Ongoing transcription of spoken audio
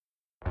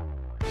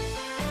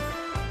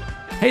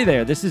Hey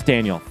there, this is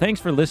Daniel. Thanks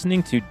for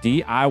listening to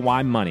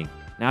DIY Money.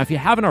 Now, if you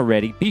haven't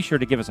already, be sure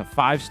to give us a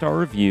 5-star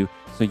review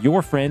so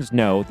your friends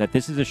know that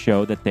this is a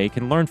show that they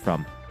can learn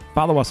from.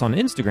 Follow us on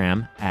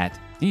Instagram at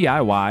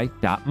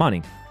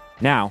DIY.money.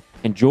 Now,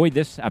 enjoy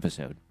this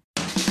episode.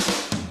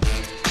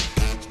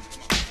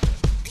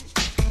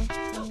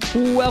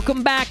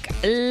 Welcome back,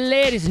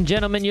 ladies and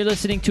gentlemen. You're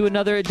listening to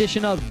another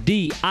edition of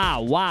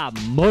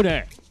DIY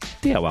Money.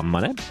 DIY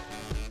Money.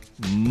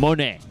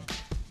 Money.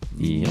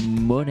 Yep.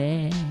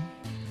 Money.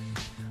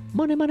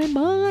 Money, money,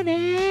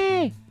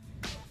 money.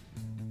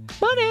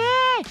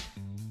 Money.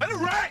 All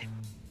right.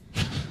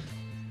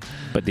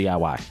 But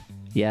DIY.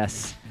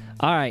 Yes.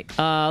 All right,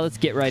 let's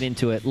get right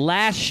into it.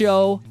 Last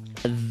show,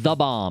 the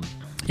bomb.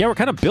 Yeah, we're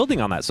kind of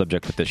building on that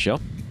subject with this show.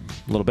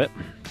 A little bit.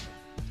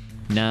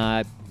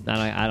 Nah,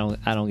 I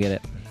don't get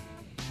it.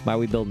 Why are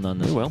we building on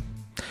this? We will.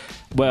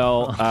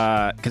 Well,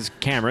 because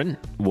Cameron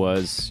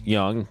was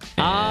young.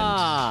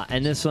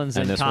 And this one's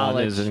in this college.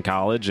 one is in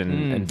college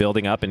and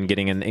building up and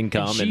getting an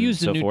income And and she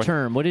used so a new forth.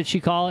 term. What did she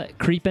call it?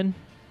 Creeping?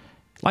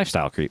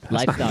 Lifestyle creep.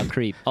 Lifestyle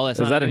creep. Oh, that's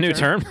Is not that a new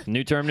term?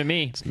 New term to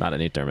me. It's not a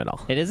new term at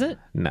all. It isn't?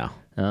 No.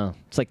 Oh,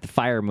 it's like the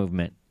FIRE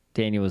movement.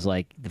 Daniel was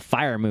like, the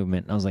FIRE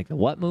movement. I was like, the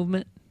what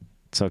movement?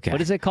 It's okay.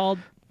 What is it called?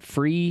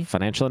 Free?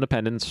 Financial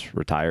independence,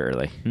 retire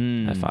early.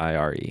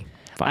 FIRE.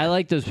 I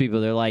like those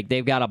people. They're like,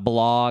 they've got a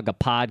blog, a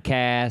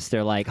podcast.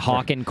 They're like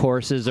hawking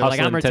courses. They're like,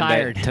 I'm Hustling 10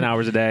 retired. 10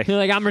 hours a day. They're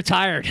like, I'm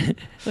retired.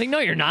 Like, no,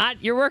 you're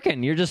not. You're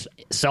working. You're just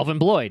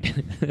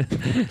self-employed.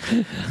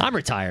 I'm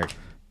retired.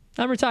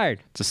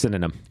 It's a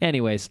synonym.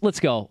 Anyways, let's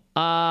go.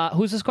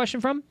 Who's this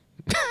question from?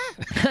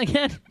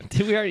 Again?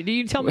 Did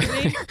you tell me the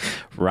name?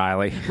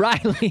 Riley.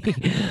 Riley.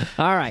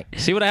 All right.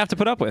 See what I have to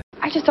put up with.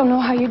 I just don't know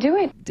how you do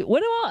it.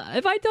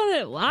 Have I done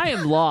it? I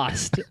am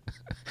lost.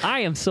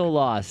 I am so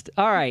lost.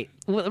 All right.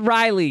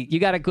 Riley, you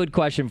got a good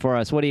question for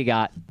us. What do you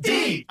got?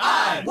 DIY.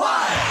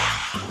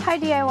 Hi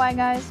DIY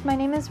guys, my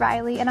name is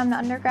Riley and I'm an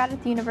undergrad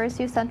at the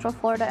University of Central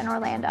Florida in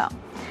Orlando.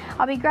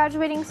 I'll be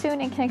graduating soon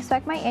and can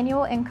expect my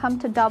annual income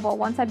to double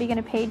once I begin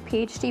a paid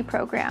PhD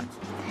program.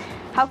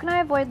 How can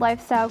I avoid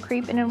lifestyle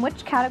creep and in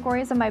which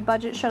categories of my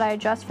budget should I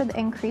adjust for the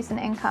increase in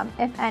income,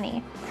 if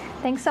any?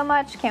 Thanks so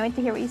much. Can't wait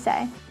to hear what you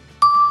say.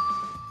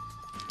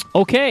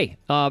 Okay.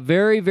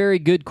 Very, very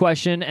good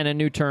question and a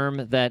new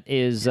term that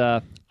is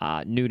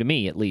new to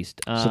me, at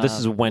least. So this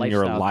is when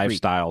your creep.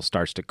 lifestyle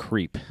starts to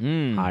creep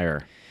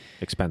higher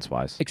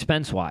expense-wise.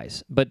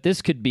 Expense-wise. But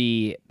this could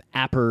be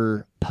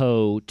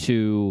apropos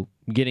to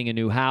getting a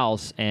new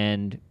house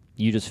and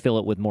you just fill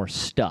it with more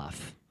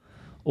stuff.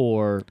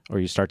 Or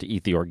you start to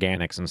eat the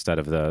organics instead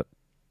of the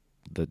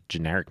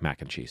generic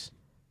mac and cheese.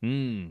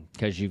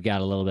 because you've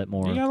got a little bit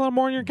more. You got a little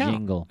more in your account.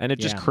 Jingle. And it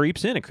just Yeah.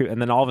 creeps in.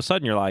 And then all of a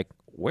sudden you're like,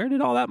 where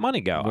did all that money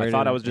go? Where I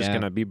thought did I it- was just yeah.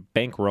 going to be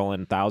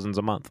bankrolling thousands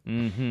a month.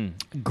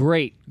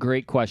 Great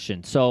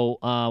question. So,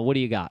 what do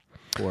you got?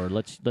 Or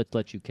let's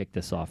let you kick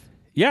this off.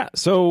 Yeah,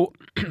 so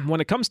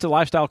when it comes to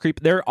lifestyle creep,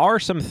 there are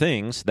some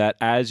things that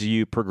as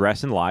you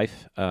progress in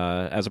life,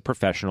 as a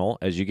professional,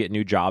 as you get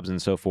new jobs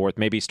and so forth,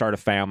 maybe start a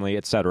family,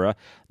 etc.,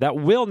 that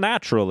will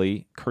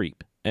naturally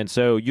creep. And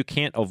so you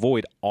can't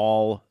avoid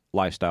all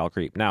lifestyle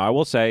creep. Now, I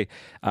will say,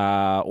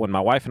 when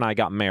my wife and I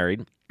got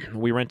married,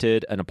 we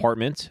rented an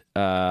apartment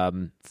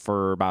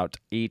for about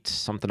 $8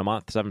 something a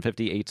month,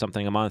 $750, $8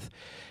 something a month.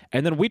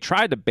 And then we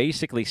tried to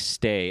basically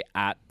stay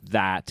at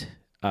that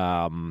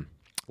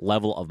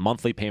level of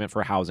monthly payment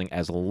for housing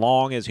as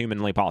long as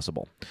humanly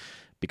possible,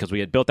 because we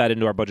had built that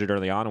into our budget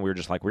early on, and we were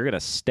just like, we're going to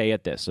stay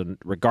at this, and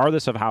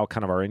regardless of how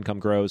kind of our income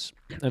grows.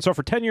 And so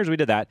for 10 years we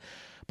did that.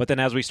 But then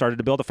as we started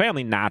to build a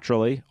family,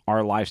 naturally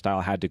our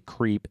lifestyle had to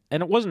creep.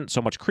 And it wasn't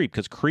so much creep,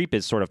 because creep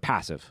is sort of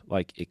passive,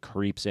 like it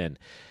creeps in.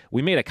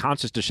 We made a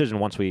conscious decision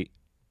once we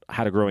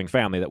had a growing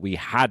family that we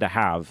had to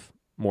have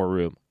more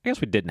room. I guess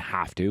we didn't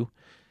have to.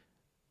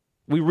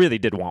 We really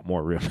did want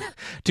more room.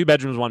 2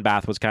 bedrooms, 1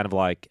 bath was kind of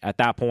like, at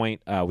that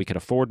point, we could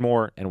afford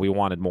more and we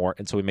wanted more.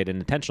 And so we made an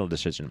intentional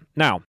decision.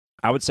 Now,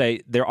 I would say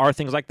there are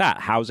things like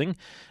that. Housing,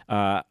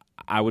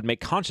 I would make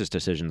conscious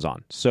decisions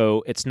on.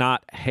 So it's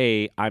not,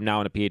 hey, I'm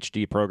now in a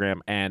PhD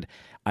program and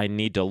I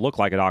need to look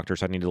like a doctor,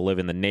 so I need to live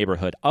in the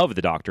neighborhood of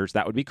the doctors.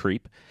 That would be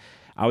creep.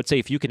 I would say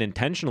if you can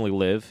intentionally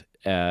live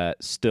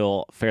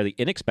still fairly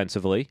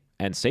inexpensively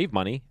and save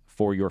money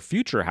for your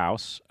future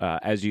house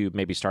as you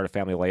maybe start a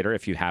family later,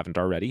 if you haven't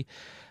already,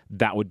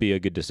 that would be a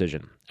good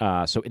decision.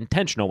 So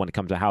intentional when it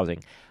comes to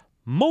housing.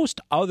 Most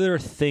other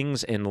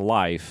things in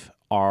life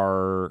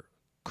are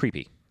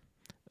creepy.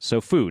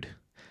 So food,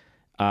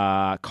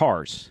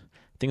 cars,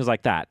 things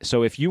like that.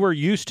 So if you were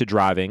used to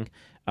driving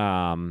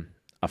a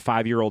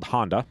 5-year-old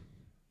Honda,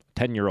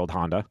 10-year-old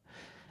Honda,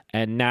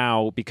 and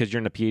now because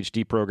you're in a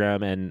PhD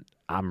program, and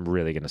I'm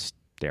really going to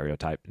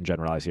stereotype and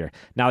generalize here.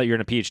 Now that you're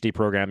in a PhD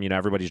program,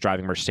 everybody's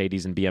driving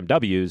Mercedes and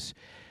BMWs.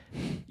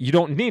 You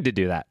don't need to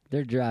do that.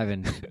 They're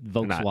driving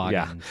Volkswagens.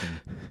 Yeah.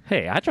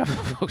 Hey, I drive a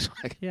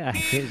Volkswagen. Yeah,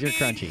 because you're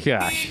crunchy.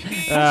 Gosh.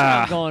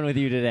 I'm going with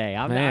you today.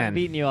 I'm man.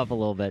 beating you up a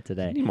little bit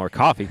today. Need more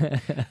coffee.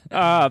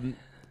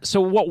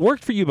 So what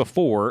worked for you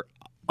before,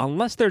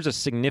 unless there's a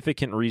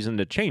significant reason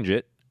to change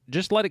it,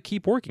 just let it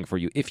keep working for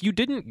you. If you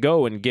didn't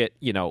go and get,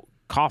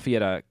 coffee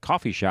at a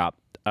coffee shop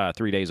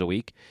 3 days a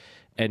week,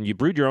 and you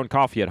brewed your own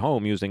coffee at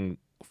home using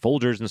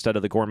Folgers instead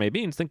of the gourmet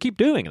beans, then keep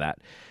doing that.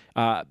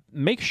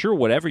 Make sure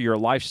whatever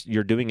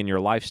you're doing in your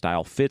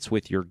lifestyle fits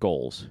with your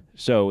goals.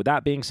 So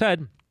that being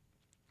said,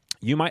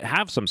 you might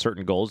have some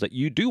certain goals that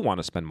you do want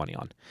to spend money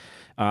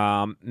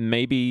on.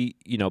 Maybe,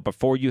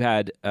 before you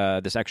had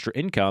this extra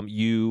income,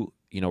 you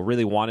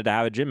really wanted to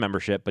have a gym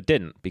membership, but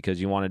didn't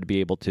because you wanted to be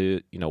able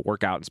to,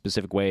 work out in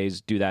specific ways,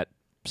 do that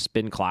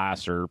spin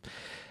class or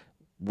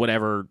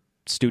whatever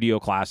studio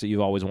class that you've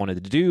always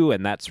wanted to do,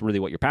 and that's really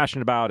what you're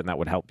passionate about, and that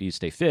would help you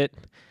stay fit.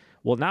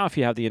 Well, now if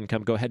you have the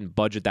income, go ahead and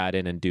budget that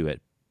in and do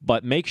it.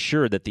 But make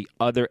sure that the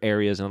other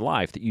areas in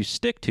life that you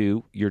stick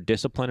to, your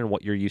discipline and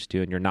what you're used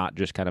to, and you're not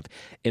just kind of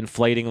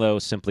inflating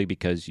those simply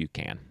because you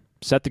can.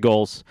 Set the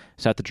goals,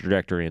 set the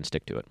trajectory, and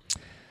stick to it.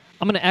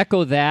 I'm going to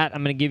echo that.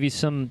 I'm going to give you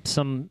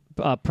some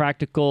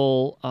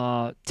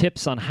practical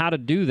tips on how to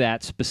do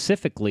that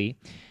specifically.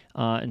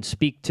 And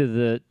speak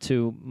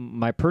to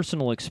my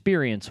personal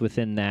experience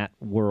within that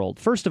world.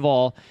 First of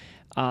all,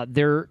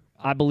 there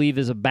I believe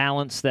is a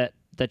balance that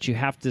you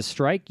have to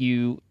strike.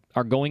 You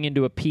are going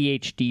into a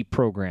PhD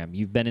program.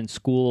 You've been in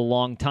school a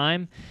long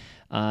time.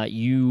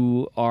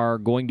 You are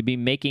going to be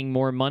making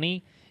more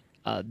money.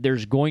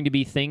 There's going to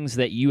be things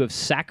that you have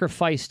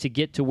sacrificed to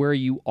get to where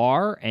you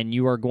are, and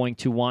you are going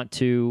to want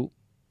to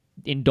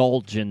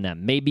indulge in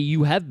them. Maybe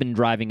you have been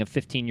driving a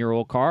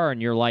 15-year-old car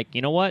and you're like,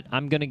 you know what,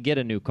 I'm going to get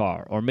a new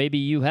car. Or maybe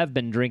you have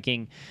been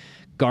drinking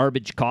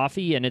garbage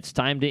coffee and it's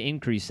time to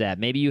increase that.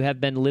 Maybe you have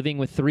been living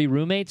with 3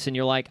 roommates and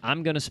you're like,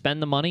 I'm going to spend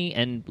the money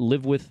and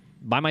live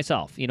by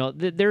myself.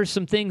 There's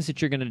some things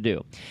that you're going to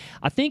do.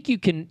 I think you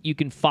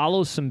can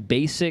follow some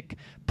basic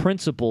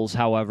principles,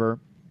 however,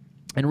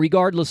 and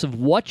regardless of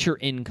what your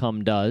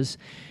income does,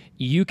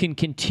 you can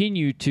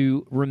continue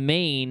to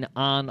remain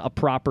on a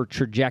proper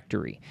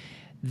trajectory.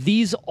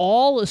 These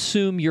all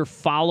assume you're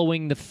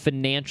following the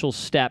financial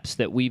steps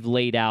that we've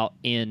laid out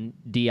in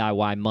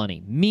DIY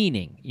Money,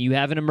 meaning you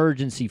have an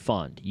emergency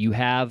fund, you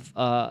have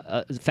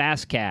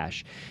fast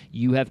cash,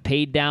 you have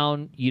paid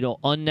down,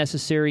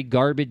 unnecessary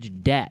garbage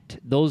debt,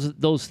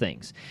 those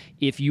things.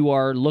 If you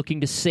are looking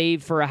to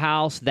save for a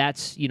house,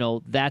 that's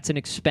an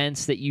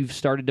expense that you've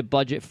started to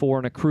budget for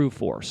and accrue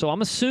for. So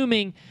I'm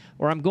assuming,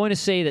 or I'm going to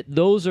say that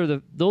those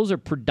are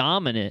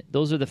predominant,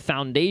 those are the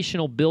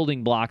foundational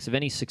building blocks of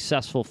any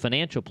successful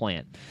financial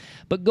plan.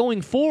 But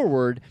going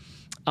forward,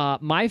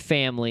 my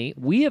family,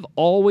 we have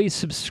always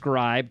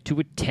subscribed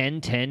to a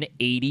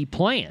 10-10-80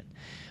 plan.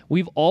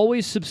 We've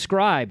always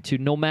subscribed to,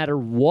 no matter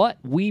what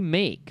we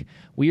make,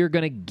 we are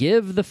going to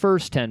give the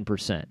first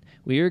 10%.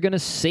 We are going to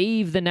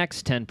save the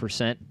next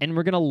 10%, and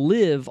we're going to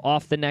live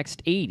off the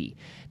next 80.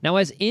 Now,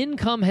 as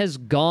income has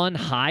gone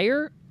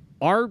higher,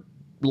 our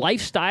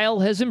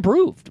lifestyle has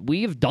improved.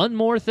 We have done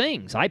more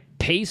things. I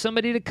pay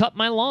somebody to cut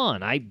my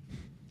lawn. I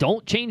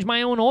don't change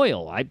my own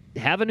oil. I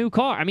have a new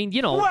car. I mean,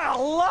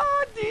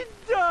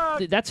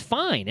 that's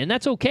fine, and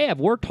that's okay. I've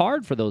worked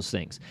hard for those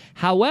things.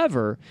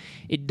 However,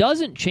 it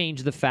doesn't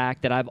change the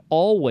fact that I've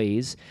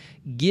always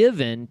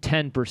given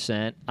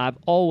 10%, I've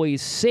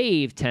always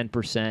saved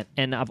 10%,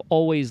 and I've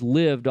always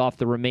lived off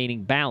the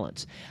remaining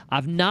balance.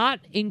 I've not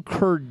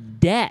incurred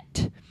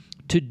debt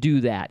to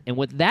do that. And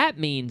what that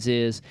means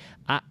is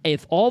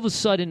if all of a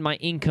sudden my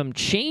income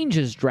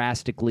changes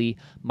drastically,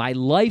 my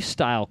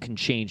lifestyle can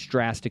change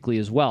drastically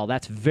as well.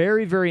 That's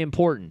very, very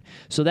important.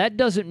 So that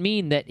doesn't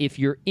mean that if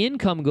your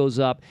income goes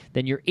up,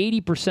 then your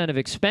 80% of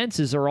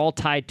expenses are all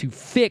tied to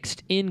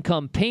fixed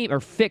income payment or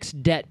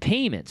fixed debt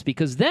payments.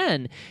 Because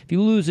then if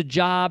you lose a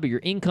job or your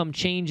income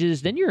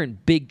changes, then you're in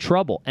big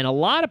trouble. And a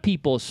lot of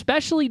people,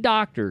 especially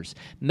doctors,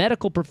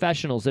 medical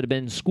professionals that have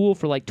been in school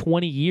for like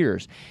 20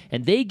 years,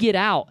 and they get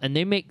out and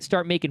they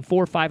start making $400,000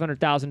 or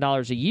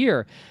 $500,000 a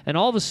year, and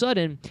all of a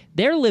sudden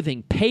they're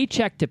living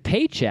paycheck to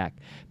paycheck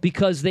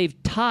because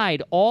they've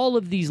tied all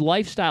of these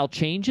lifestyle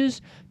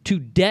changes to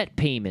debt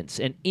payments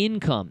and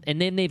income,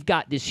 and then they've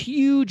got this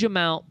huge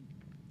amount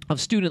of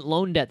student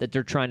loan debt that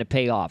they're trying to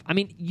pay off. I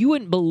mean, you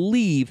wouldn't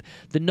believe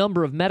the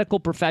number of medical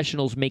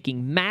professionals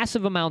making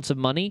massive amounts of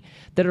money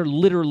that are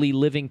literally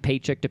living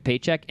paycheck to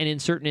paycheck, and in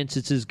certain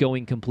instances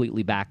going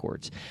completely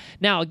backwards.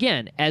 Now,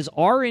 again, as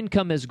our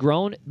income has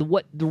grown,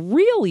 what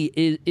really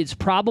is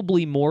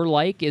probably more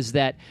like is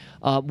that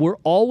we're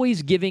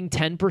always giving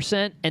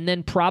 10%, and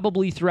then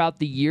probably throughout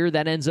the year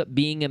that ends up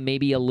being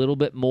maybe a little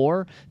bit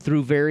more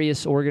through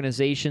various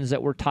organizations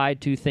that we're tied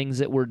to, things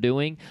that we're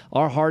doing.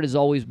 Our heart has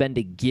always been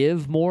to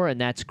give more, and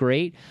that's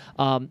great.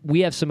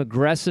 We have some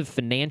aggressive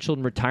financial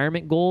and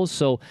retirement goals,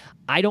 so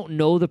I don't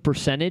know the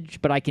percentage,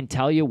 but I can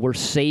tell you we're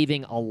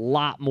saving a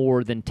lot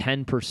more than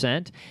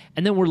 10%,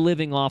 and then we're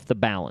living off the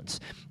balance.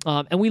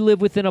 And we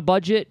live within a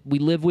budget. We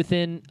live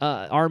within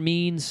our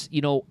means,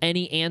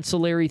 any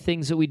ancillary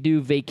things that we do,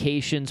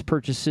 vacations,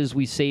 purchases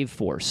we save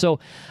for. So,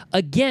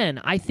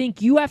 again, I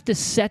think you have to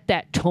set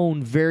that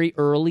tone very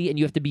early, and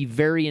you have to be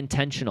very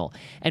intentional.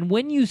 And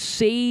when you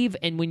save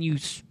and when you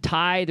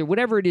tithe or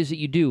whatever it is that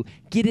you do,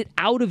 Get it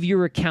out of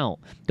your account.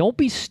 Don't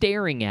be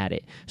staring at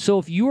it. So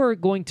if you are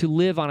going to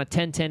live on a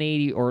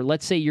 10-10-80, or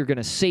let's say you're going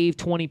to save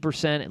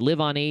 20% and live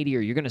on 80,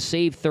 or you're going to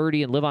save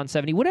 30 and live on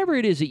 70, whatever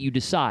it is that you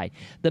decide,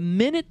 the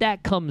minute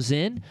that comes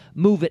in,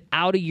 move it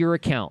out of your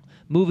account.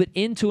 Move it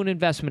into an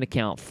investment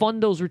account.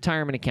 Fund those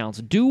retirement accounts.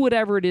 Do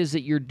whatever it is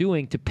that you're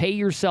doing to pay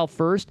yourself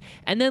first,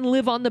 and then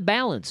live on the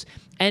balance.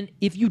 And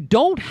if you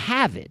don't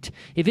have it,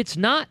 if it's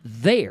not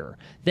there,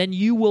 then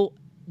you will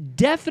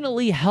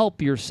definitely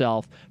help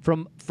yourself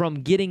from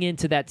getting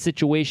into that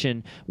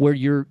situation where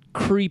you're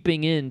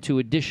creeping into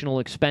additional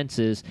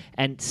expenses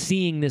and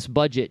seeing this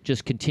budget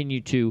just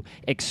continue to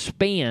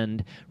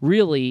expand,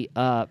 really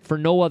for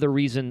no other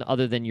reason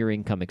other than your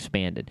income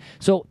expanded.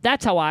 So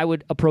that's how I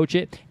would approach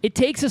it. It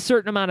takes a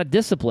certain amount of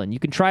discipline. You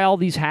can try all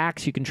these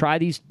hacks. You can try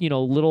these,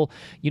 little,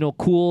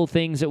 cool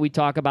things that we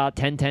talk about,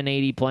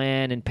 10-10-80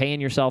 plan and paying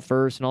yourself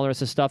first and all the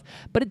rest of the stuff.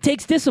 But it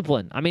takes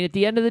discipline. I mean, at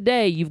the end of the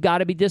day, you've got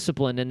to be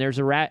disciplined. And there's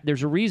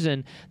a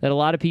reason that a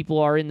lot of people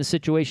are in the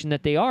situation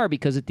that they are,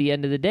 because at the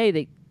end of the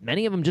day,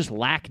 many of them just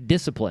lack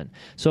discipline.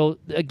 So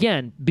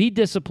again, be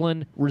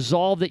disciplined,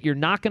 resolve that you're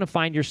not going to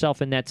find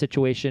yourself in that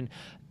situation,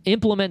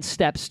 implement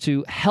steps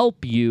to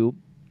help you,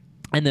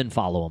 and then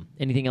follow them.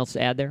 Anything else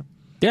to add there?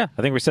 Yeah,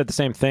 I think we said the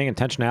same thing,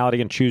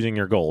 intentionality and choosing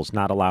your goals,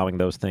 not allowing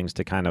those things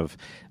to kind of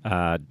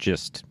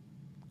just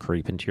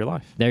creep into your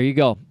life. There you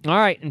go. All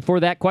right, and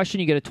for that question,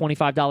 you get a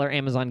 $25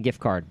 Amazon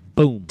gift card.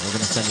 Boom. We're going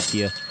to send it to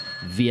you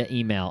via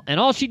email. And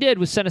all she did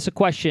was send us a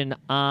question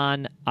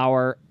on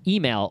our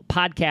email,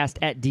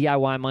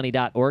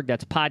 podcast@DIYmoney.org.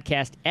 That's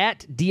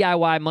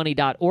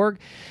podcast@DIYmoney.org.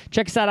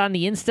 Check us out on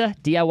the Insta,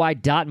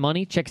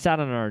 DIY.money. Check us out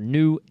on our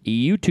new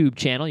YouTube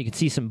channel. You can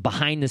see some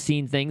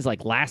behind-the-scenes things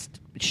like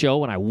last show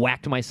when I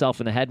whacked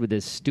myself in the head with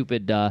this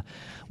stupid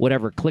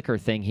whatever clicker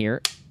thing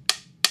here.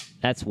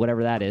 That's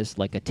whatever that is,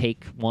 like a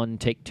take one,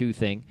 take two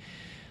thing.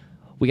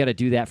 We got to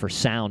do that for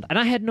sound. And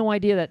I had no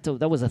idea that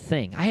was a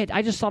thing.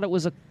 I just thought it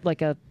was I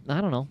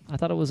don't know. I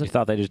thought it was You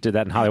thought they just did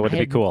that in Hollywood to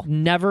be cool.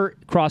 Never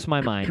crossed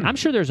my mind. I'm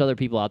sure there's other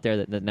people out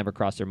there that never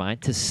crossed their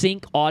mind. To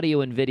sync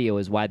audio and video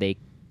is why they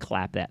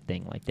clap that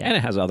thing like that. And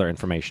it has other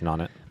information on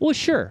it. Well,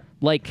 sure.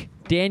 Like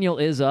Daniel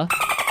is a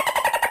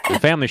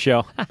family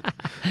show.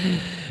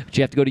 But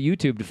you have to go to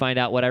YouTube to find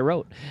out what I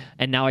wrote.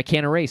 And now I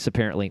can't erase,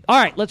 apparently.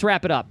 All right, let's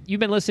wrap it up. You've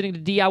been listening to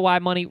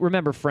DIY Money.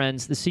 Remember,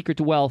 friends, the secret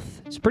to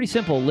wealth is pretty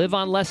simple. Live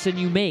on less than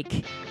you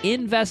make.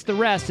 Invest the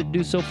rest and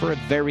do so for a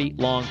very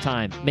long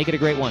time. Make it a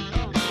great one.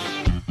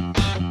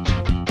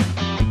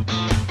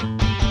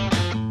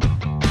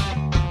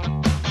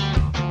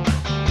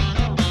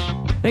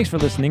 Thanks for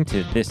listening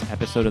to this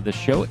episode of the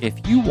show. If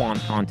you want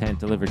content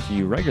delivered to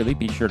you regularly,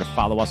 be sure to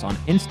follow us on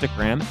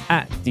Instagram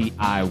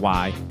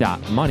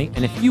 @DIY.money.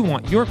 And if you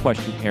want your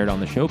question aired on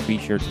the show, be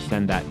sure to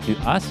send that to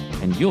us,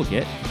 and you'll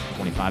get a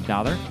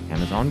 $25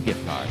 Amazon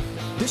gift card.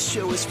 This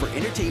show is for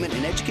entertainment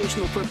and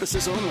educational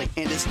purposes only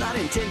and is not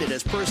intended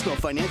as personal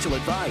financial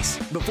advice.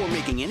 Before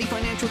making any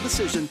financial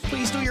decision,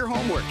 please do your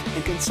homework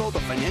and consult a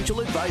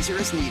financial advisor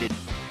as needed.